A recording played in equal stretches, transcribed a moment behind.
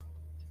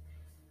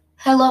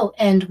Hello,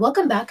 and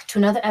welcome back to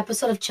another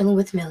episode of Chilling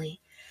with Millie.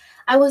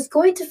 I was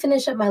going to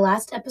finish up my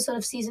last episode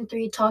of season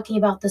 3 talking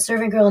about the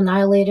Servant Girl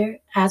Annihilator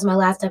as my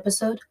last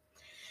episode,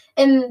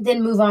 and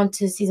then move on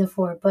to season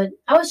 4, but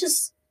I was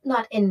just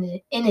not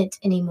in it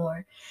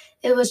anymore.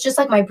 It was just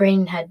like my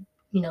brain had,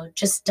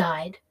 just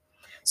died.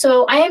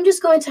 So I am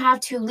just going to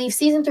have to leave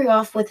season 3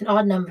 off with an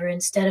odd number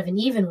instead of an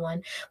even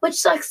one, which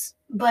sucks,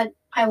 but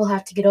I will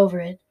have to get over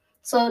it.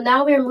 So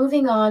now we are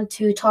moving on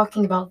to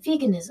talking about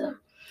veganism.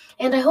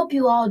 And I hope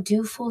you all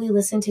do fully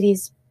listen to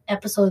these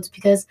episodes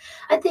because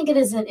I think it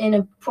is an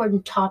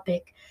important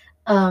topic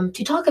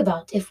to talk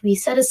about if we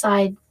set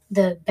aside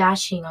the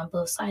bashing on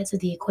both sides of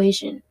the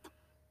equation.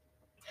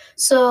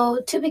 So,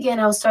 to begin,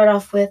 I'll start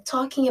off with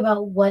talking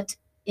about what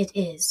it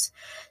is.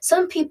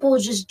 Some people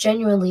just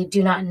genuinely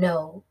do not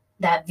know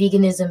that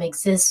veganism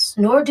exists,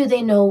 nor do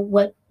they know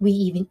what we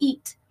even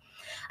eat.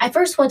 I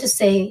first want to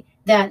say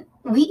that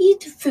we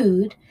eat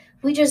food,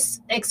 we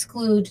just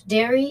exclude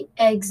dairy,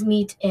 eggs,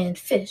 meat, and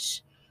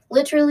fish.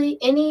 Literally,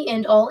 any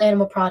and all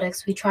animal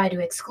products we try to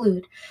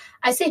exclude.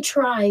 I say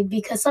try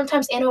because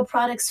sometimes animal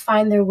products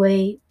find their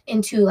way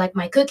into like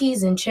my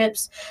cookies and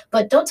chips,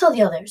 but don't tell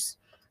the others.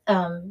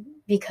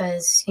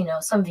 Because,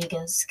 some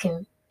vegans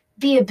can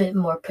be a bit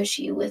more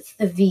pushy with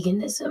the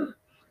veganism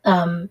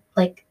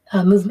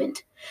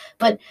movement.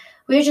 But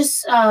we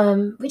just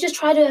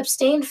try to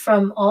abstain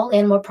from all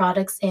animal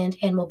products and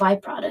animal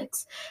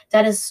byproducts.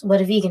 That is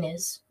what a vegan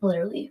is,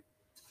 literally.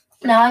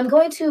 Now, I'm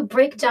going to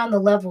break down the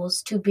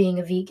levels to being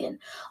a vegan.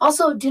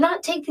 Also, do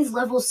not take these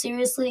levels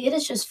seriously. It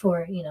is just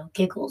for,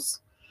 giggles.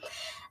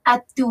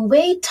 At the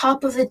way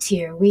top of the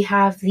tier, we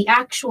have the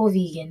actual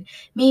vegan,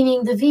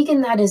 meaning the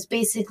vegan that is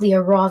basically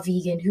a raw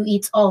vegan who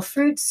eats all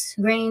fruits,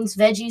 grains,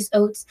 veggies,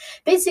 oats,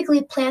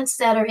 basically plants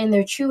that are in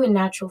their true and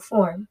natural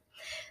form.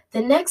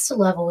 The next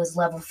level is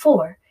level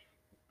 4.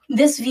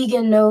 This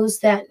vegan knows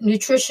that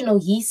nutritional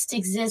yeast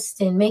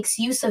exists and makes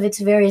use of its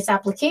various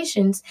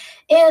applications,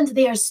 and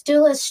they are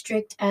still as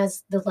strict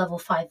as the level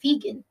 5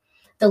 vegan.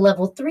 The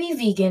level 3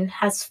 vegan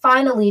has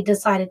finally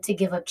decided to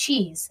give up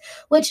cheese,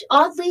 which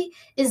oddly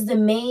is the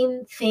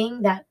main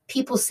thing that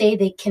people say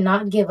they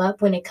cannot give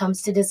up when it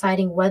comes to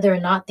deciding whether or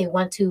not they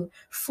want to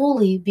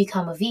fully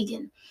become a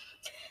vegan.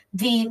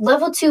 The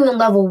level 2 and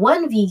level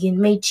 1 vegan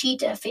may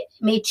cheat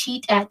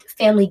at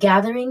family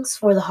gatherings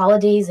for the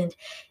holidays, and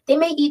they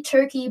may eat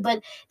turkey,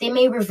 but they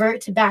may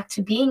revert back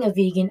to being a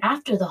vegan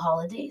after the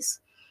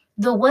holidays.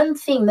 The one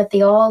thing that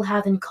they all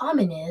have in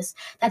common is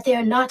that they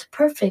are not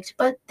perfect,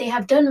 but they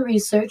have done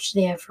research,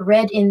 they have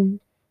read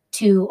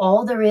into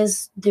all there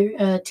is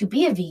to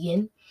be a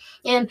vegan,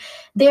 and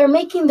they are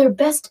making their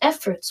best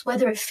efforts,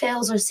 whether it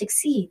fails or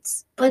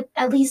succeeds. But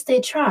at least they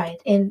tried,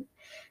 and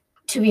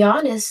to be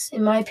honest,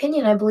 in my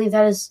opinion, I believe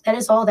that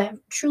is all that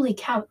truly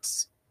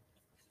counts.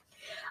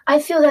 I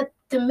feel that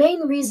the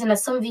main reason that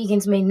some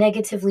vegans may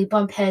negatively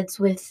bump heads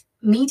with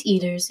meat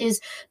eaters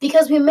is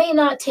because we may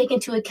not take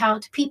into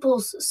account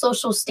people's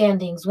social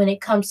standings when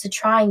it comes to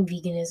trying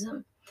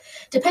veganism.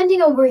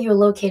 Depending on where you're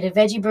located,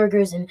 veggie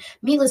burgers and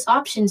meatless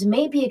options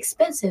may be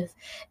expensive.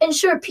 And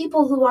sure,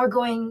 people who are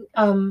going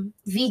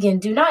vegan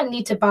do not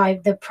need to buy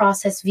the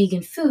processed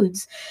vegan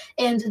foods.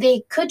 And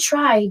they could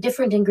try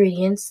different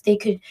ingredients they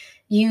could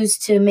use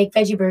to make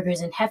veggie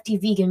burgers and hefty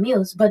vegan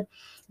meals. But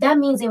that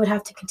means they would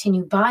have to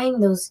continue buying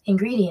those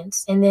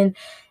ingredients. And then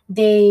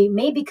they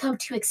may become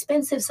too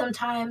expensive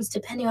sometimes,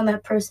 depending on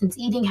that person's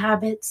eating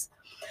habits.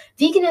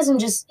 Veganism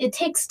just, it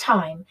takes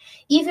time.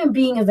 Even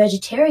being a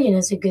vegetarian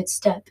is a good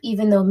step,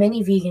 even though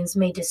many vegans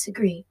may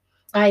disagree.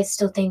 I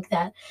still think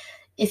that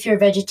if you're a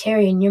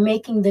vegetarian, you're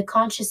making the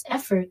conscious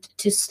effort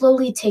to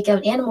slowly take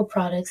out animal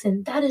products,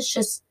 and that is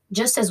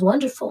just as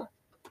wonderful.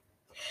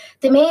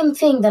 The main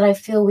thing that I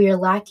feel we are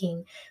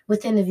lacking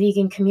within the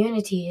vegan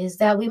community is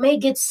that we may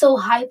get so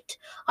hyped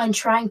on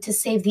trying to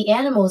save the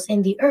animals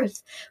and the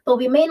earth, but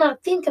we may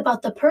not think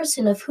about the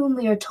person of whom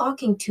we are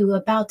talking to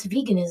about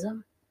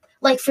veganism.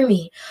 Like for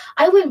me,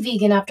 I went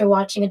vegan after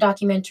watching a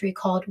documentary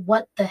called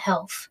What the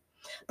Health.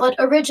 But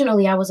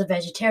originally, I was a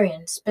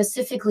vegetarian,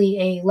 specifically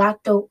a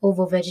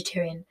lacto-ovo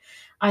vegetarian.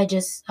 I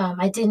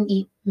didn't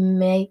eat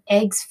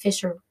eggs,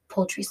 fish, or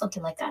poultry,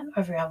 something like that.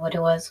 I forgot what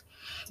it was.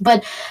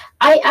 But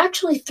I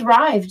actually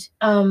thrived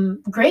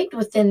great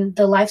within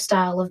the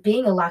lifestyle of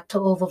being a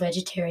lacto-ovo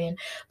vegetarian.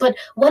 But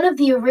one of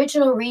the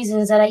original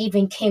reasons that I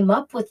even came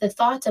up with the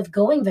thought of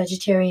going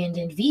vegetarian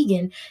and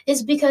vegan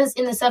is because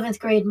in the 7th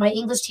grade, my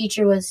English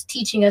teacher was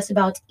teaching us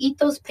about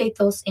ethos,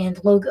 pathos,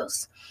 and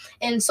logos.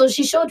 And so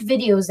she showed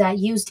videos that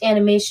used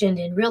animation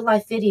and real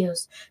life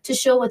videos to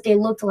show what they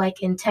looked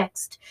like in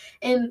text.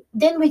 And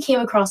then we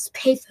came across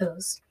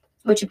pathos,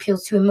 which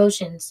appeals to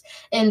emotions.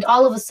 And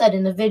all of a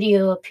sudden, a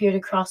video appeared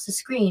across the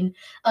screen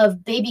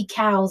of baby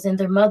cows and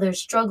their mothers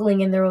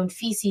struggling in their own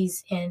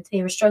feces, and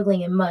they were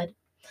struggling in mud.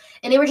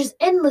 And they were just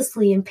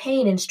endlessly in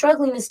pain and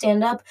struggling to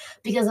stand up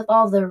because of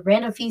all the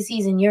random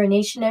feces and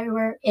urination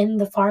everywhere in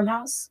the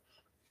farmhouse.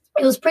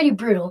 It was pretty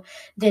brutal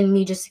than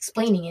me just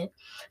explaining it.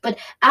 But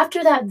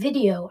after that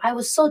video, I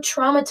was so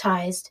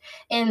traumatized,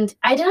 and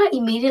I did not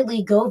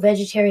immediately go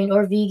vegetarian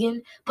or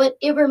vegan, but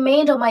it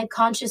remained on my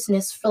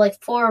consciousness for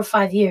like 4 or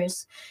 5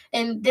 years.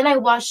 And then I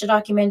watched a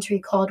documentary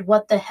called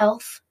What the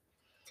Health,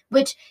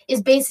 which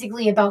is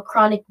basically about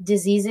chronic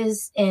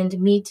diseases and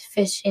meat,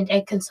 fish, and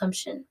egg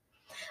consumption.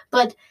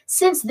 But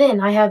since then,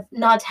 I have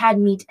not had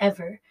meat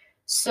ever.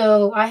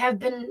 So I have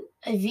been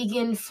a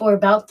vegan for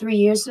about 3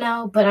 years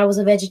now, but I was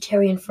a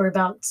vegetarian for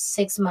about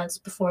 6 months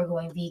before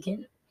going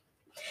vegan.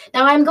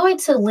 Now, I'm going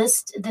to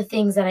list the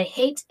things that I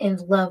hate and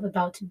love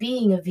about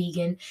being a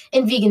vegan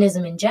and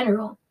veganism in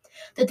general.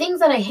 The things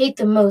that I hate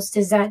the most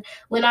is that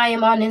when I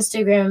am on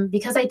Instagram,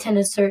 because I tend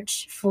to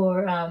search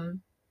for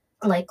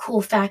like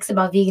cool facts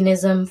about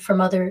veganism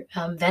from other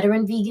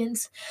veteran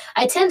vegans,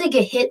 I tend to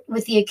get hit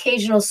with the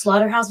occasional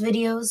slaughterhouse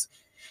videos.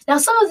 Now,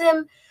 some of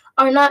them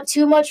are not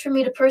too much for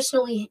me to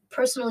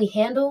personally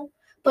handle,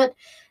 but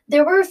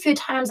there were a few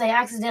times I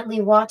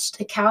accidentally watched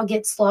a cow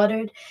get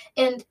slaughtered,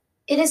 and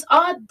it is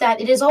odd that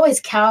it is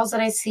always cows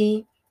that I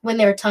see when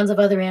there are tons of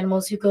other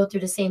animals who go through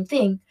the same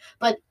thing.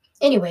 But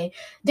anyway,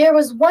 there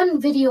was one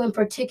video in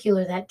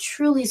particular that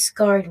truly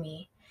scarred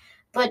me,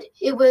 but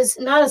it was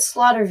not a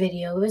slaughter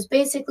video. It was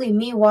basically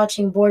me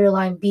watching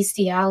borderline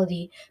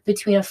bestiality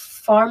between a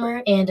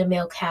farmer and a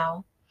male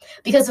cow.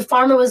 Because the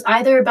farmer was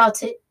either about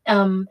to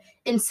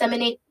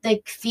inseminate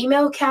the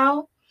female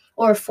cow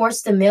or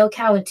force the male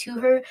cow into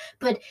her,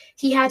 but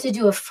he had to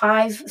do a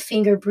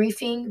 5-finger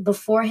briefing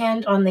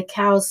beforehand on the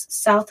cow's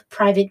south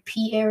private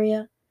pee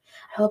area.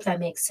 I hope that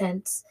makes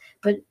sense.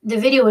 But the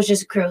video was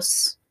just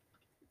gross.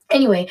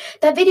 Anyway,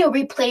 that video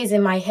replays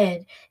in my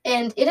head,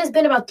 and it has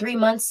been about 3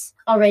 months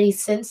already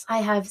since I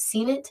have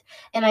seen it,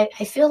 and I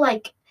feel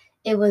like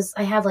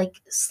I have like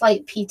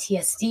slight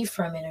PTSD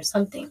from it or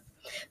something.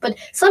 But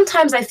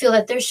sometimes I feel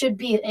that there should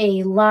be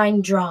a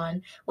line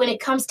drawn when it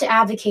comes to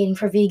advocating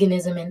for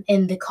veganism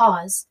and the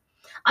cause.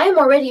 I am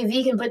already a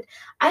vegan, but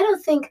I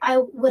don't think I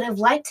would have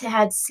liked to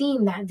had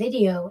seen that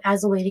video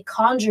as a way to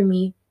conjure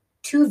me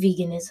to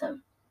veganism.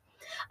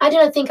 I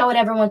didn't think I would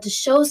ever want to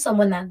show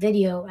someone that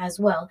video as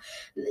well.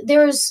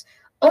 There's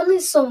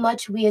only so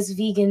much we as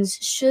vegans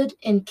should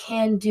and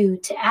can do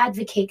to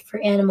advocate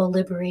for animal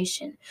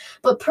liberation.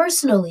 But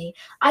personally,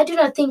 I do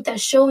not think that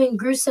showing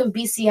gruesome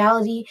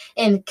bestiality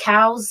and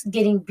cows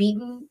getting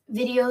beaten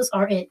videos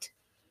are it.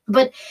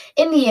 But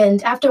in the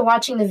end, after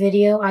watching the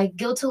video, I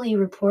guiltily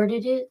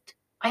reported it.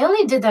 I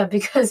only did that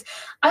because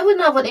I would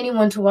not want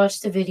anyone to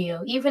watch the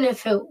video, even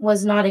if it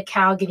was not a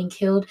cow getting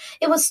killed.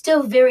 It was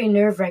still very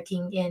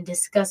nerve-wracking and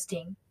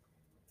disgusting.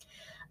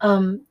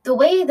 The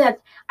way that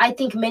I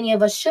think many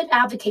of us should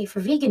advocate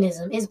for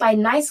veganism is by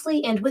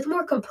nicely and with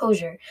more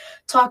composure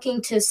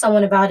talking to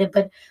someone about it.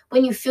 But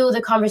when you feel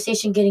the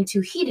conversation getting too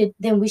heated,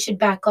 then we should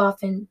back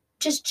off and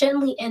just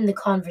gently end the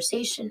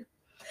conversation.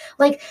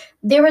 Like,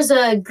 there is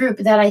a group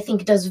that I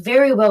think does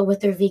very well with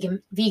their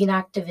vegan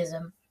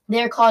activism.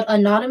 They're called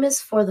Anonymous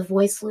for the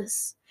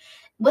Voiceless.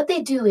 What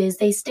they do is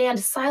they stand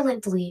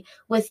silently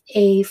with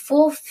a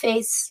full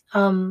face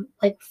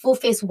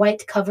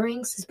white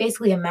coverings. It's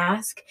basically a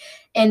mask,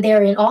 and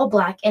they're in all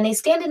black. And they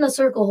stand in a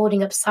circle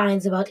holding up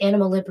signs about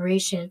animal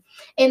liberation.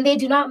 And they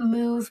do not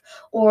move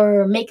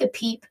or make a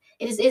peep.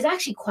 It is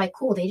actually quite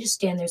cool. They just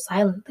stand there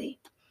silently.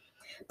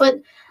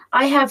 But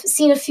I have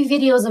seen a few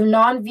videos of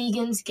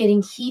non-vegans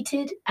getting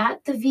heated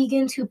at the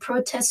vegans who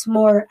protest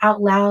more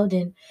out loud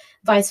and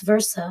vice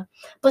versa.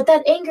 But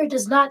that anger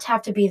does not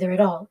have to be there at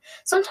all.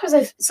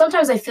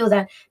 Sometimes I feel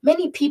that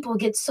many people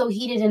get so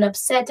heated and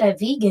upset at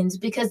vegans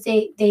because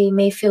they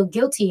may feel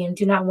guilty and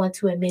do not want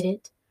to admit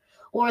it,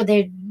 or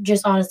they're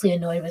just honestly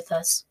annoyed with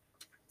us.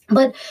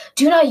 But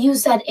do not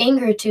use that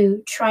anger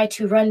to try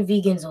to run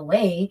vegans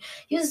away.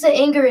 Use the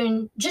anger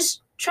and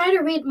just try to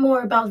read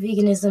more about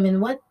veganism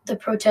and what the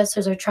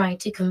protesters are trying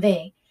to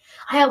convey.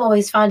 I have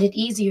always found it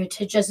easier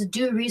to just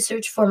do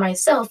research for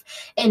myself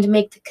and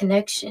make the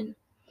connection.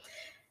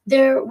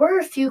 There were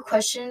a few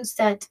questions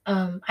that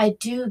I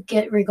do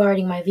get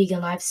regarding my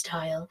vegan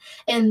lifestyle,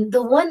 and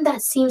the one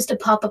that seems to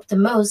pop up the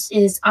most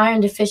is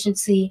iron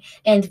deficiency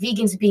and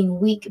vegans being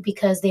weak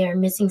because they are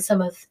missing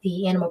some of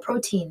the animal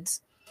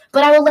proteins.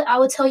 But I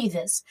will tell you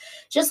this.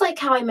 Just like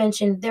how I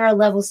mentioned there are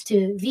levels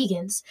to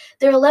vegans,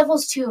 there are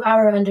levels to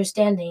our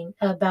understanding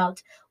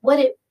about what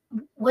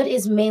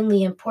is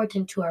mainly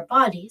important to our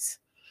bodies.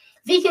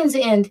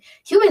 Vegans and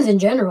humans in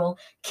general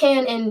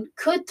can and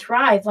could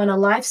thrive on a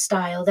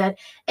lifestyle that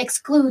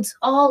excludes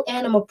all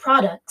animal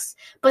products.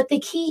 But the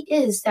key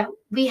is that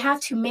we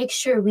have to make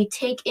sure we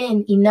take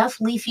in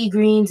enough leafy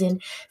greens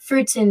and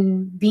fruits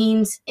and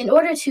beans in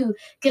order to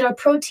get our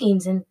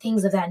proteins and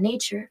things of that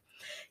nature.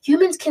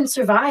 Humans can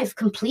survive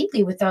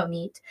completely without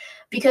meat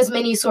because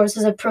many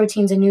sources of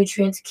proteins and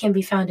nutrients can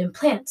be found in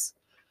plants.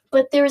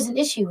 But there is an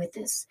issue with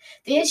this.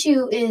 The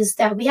issue is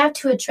that we have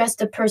to address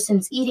the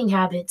person's eating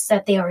habits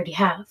that they already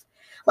have.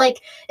 Like,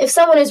 if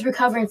someone is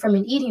recovering from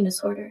an eating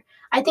disorder,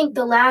 I think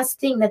the last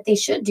thing that they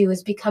should do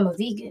is become a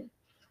vegan.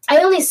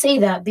 I only say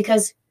that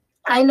because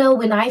I know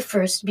when I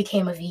first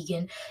became a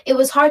vegan, it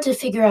was hard to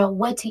figure out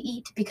what to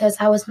eat because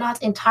I was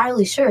not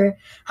entirely sure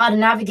how to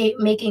navigate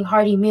making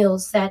hearty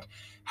meals that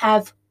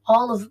have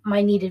all of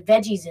my needed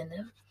veggies in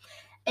them.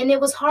 And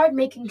it was hard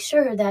making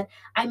sure that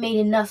I made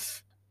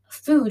enough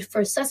food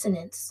for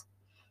sustenance.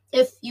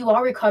 If you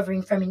are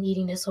recovering from an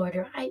eating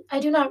disorder, I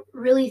do not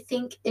really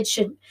think it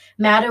should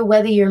matter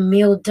whether your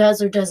meal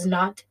does or does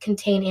not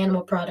contain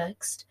animal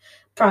products.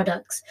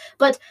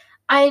 But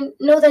I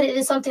know that it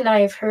is something I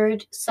have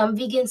heard some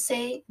vegans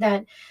say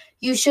that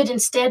you should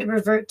instead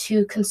revert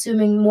to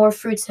consuming more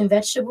fruits and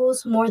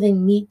vegetables more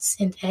than meats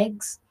and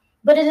eggs.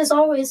 But it is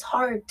always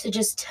hard to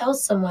just tell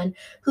someone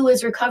who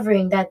is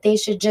recovering that they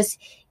should just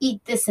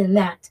eat this and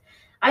that.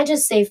 I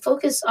just say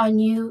focus on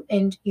you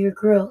and your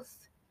growth.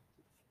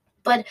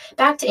 But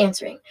back to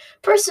answering.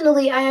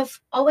 Personally, I have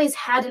always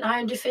had an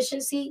iron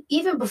deficiency,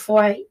 even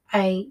before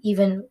I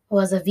even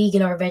was a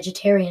vegan or a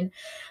vegetarian.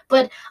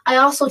 But I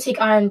also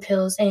take iron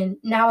pills, and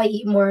now I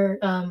eat more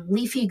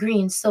leafy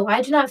greens, so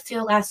I do not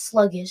feel as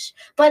sluggish.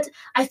 But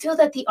I feel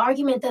that the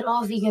argument that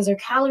all vegans are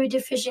calorie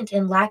deficient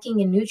and lacking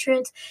in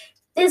nutrients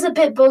is a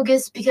bit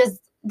bogus because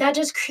that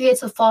just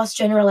creates a false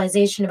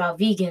generalization about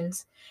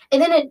vegans.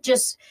 And then it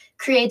just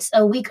creates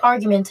a weak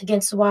argument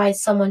against why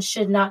someone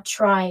should not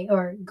try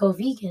or go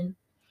vegan.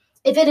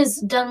 If it is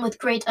done with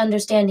great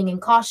understanding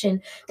and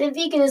caution, then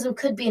veganism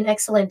could be an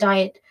excellent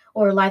diet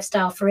or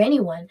lifestyle for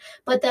anyone,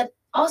 but that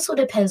also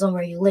depends on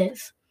where you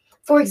live.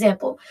 For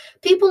example,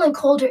 people in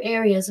colder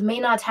areas may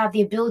not have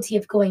the ability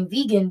of going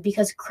vegan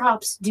because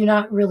crops do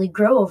not really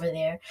grow over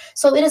there.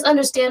 So it is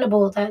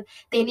understandable that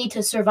they need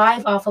to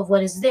survive off of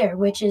what is there,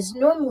 which is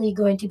normally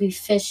going to be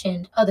fish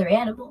and other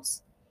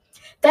animals.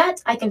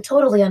 That I can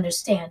totally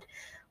understand.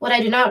 What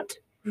I do not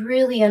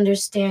really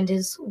understand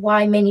is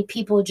why many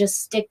people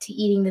just stick to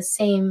eating the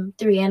same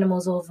three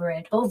animals over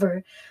and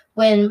over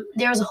when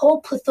there's a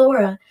whole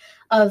plethora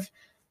of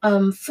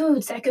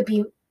foods that could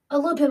be a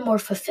little bit more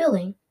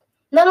fulfilling.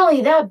 Not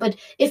only that, but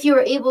if you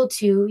were able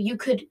to, you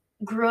could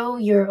grow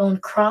your own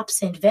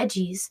crops and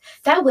veggies.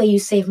 That way you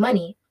save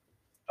money.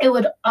 It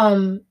would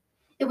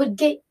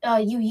get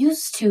you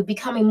used to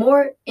becoming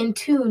more in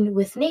tune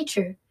with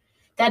nature.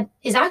 That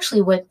is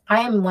actually what I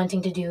am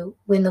wanting to do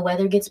when the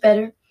weather gets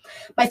better.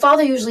 My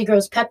father usually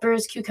grows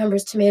peppers,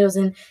 cucumbers, tomatoes,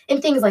 and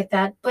things like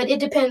that, but it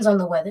depends on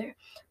the weather.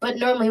 But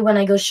normally, when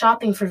I go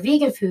shopping for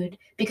vegan food,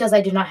 because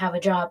I do not have a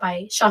job,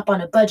 I shop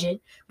on a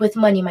budget with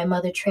money my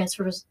mother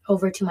transfers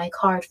over to my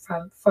card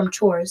from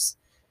chores.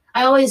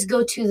 I always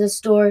go to the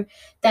store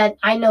that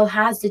I know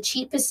has the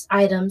cheapest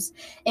items,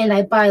 and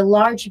I buy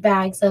large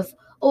bags of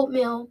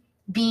oatmeal,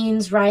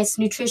 beans, rice,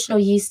 nutritional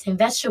yeast, and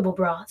vegetable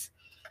broth.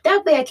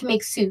 That way I can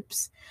make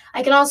soups.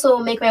 I can also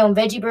make my own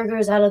veggie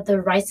burgers out of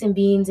the rice and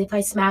beans if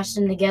I smash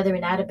them together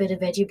and add a bit of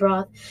veggie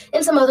broth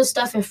and some other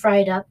stuff and fry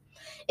it up.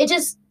 It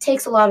just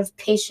takes a lot of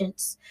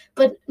patience.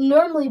 But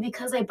normally,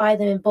 because I buy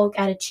them in bulk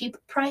at a cheap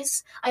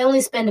price, I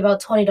only spend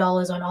about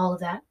 $20 on all of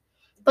that.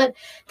 But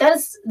that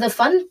is the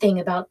fun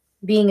thing about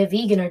being a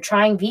vegan or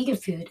trying vegan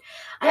food.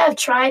 I have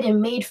tried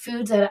and made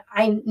foods that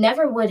I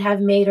never would have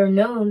made or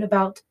known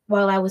about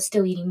while I was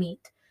still eating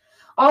meat.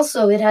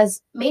 Also, it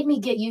has made me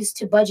get used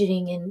to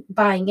budgeting and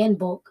buying in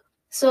bulk.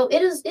 So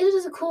it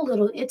is a cool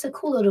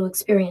little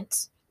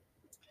experience.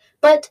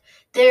 But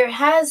there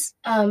has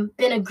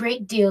been a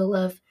great deal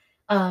of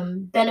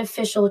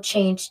beneficial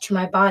change to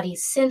my body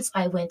since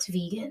I went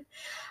vegan.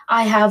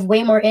 I have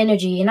way more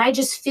energy and I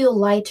just feel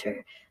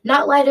lighter.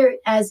 Not lighter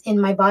as in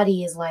my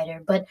body is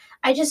lighter, but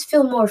I just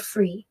feel more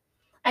free.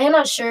 I am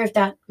not sure if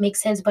that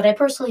makes sense, but I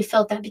personally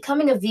felt that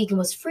becoming a vegan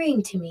was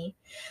freeing to me.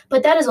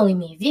 But that is only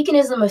me.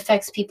 Veganism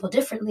affects people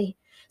differently.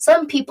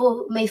 Some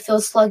people may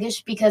feel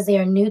sluggish because they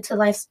are new to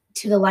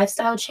the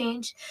lifestyle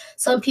change.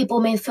 Some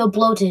people may feel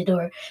bloated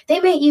or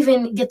they may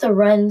even get the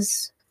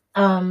runs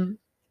um,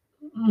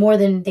 more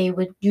than they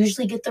would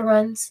usually get the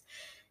runs.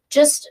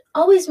 Just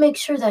always make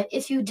sure that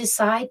if you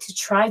decide to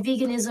try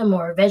veganism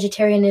or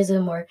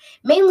vegetarianism or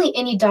mainly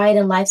any diet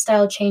and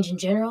lifestyle change in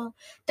general,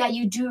 that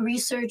you do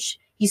research,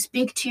 you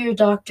speak to your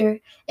doctor,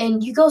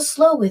 and you go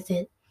slow with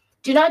it.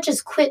 Do not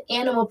just quit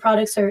animal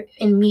products or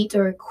in meat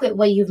or quit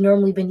what you've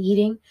normally been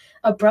eating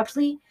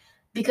abruptly,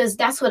 because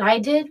that's what I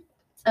did.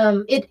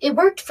 It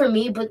worked for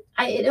me, but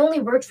it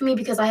only worked for me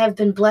because I have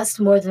been blessed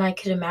more than I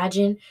could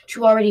imagine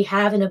to already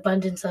have an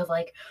abundance of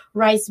like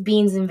rice,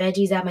 beans, and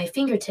veggies at my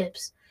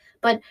fingertips.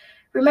 But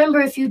remember,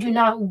 if you do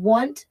not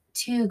want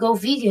to go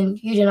vegan,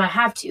 you do not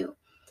have to.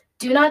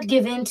 Do not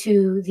give in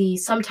to the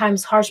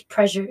sometimes harsh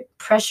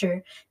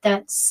pressure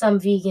that some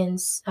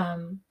vegans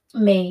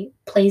may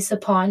place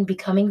upon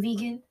becoming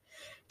vegan.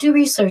 Do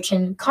research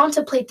and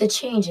contemplate the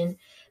change and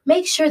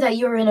make sure that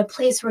you're in a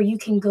place where you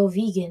can go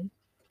vegan.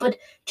 But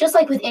just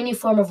like with any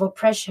form of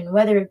oppression,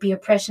 whether it be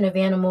oppression of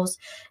animals,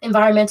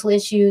 environmental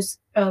issues,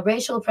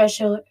 racial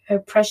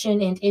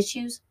oppression and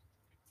issues,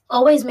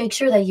 always make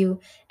sure that you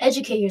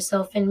educate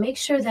yourself and make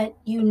sure that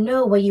you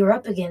know what you're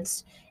up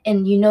against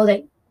and you know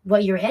that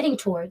what you're heading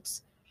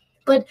towards.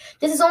 But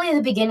this is only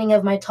the beginning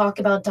of my talk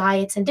about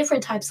diets and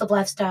different types of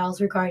lifestyles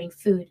regarding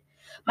food.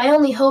 My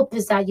only hope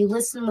is that you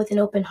listen with an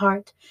open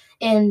heart.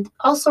 And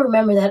also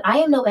remember that I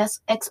am no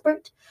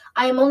expert.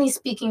 I am only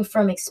speaking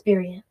from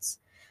experience.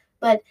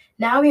 But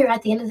now we are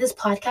at the end of this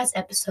podcast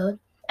episode.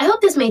 I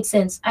hope this made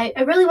sense. I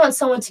really want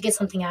someone to get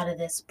something out of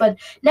this. But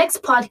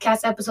next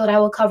podcast episode, I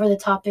will cover the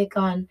topic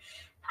on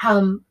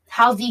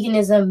how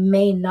veganism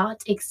may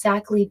not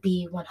exactly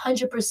be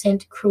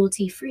 100%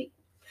 cruelty free.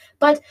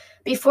 But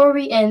before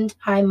we end,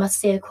 I must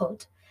say a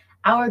quote.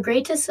 Our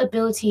greatest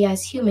ability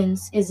as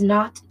humans is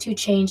not to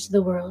change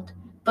the world,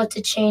 but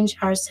to change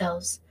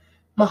ourselves.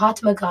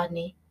 Mahatma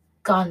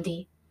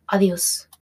Gandhi. Adios.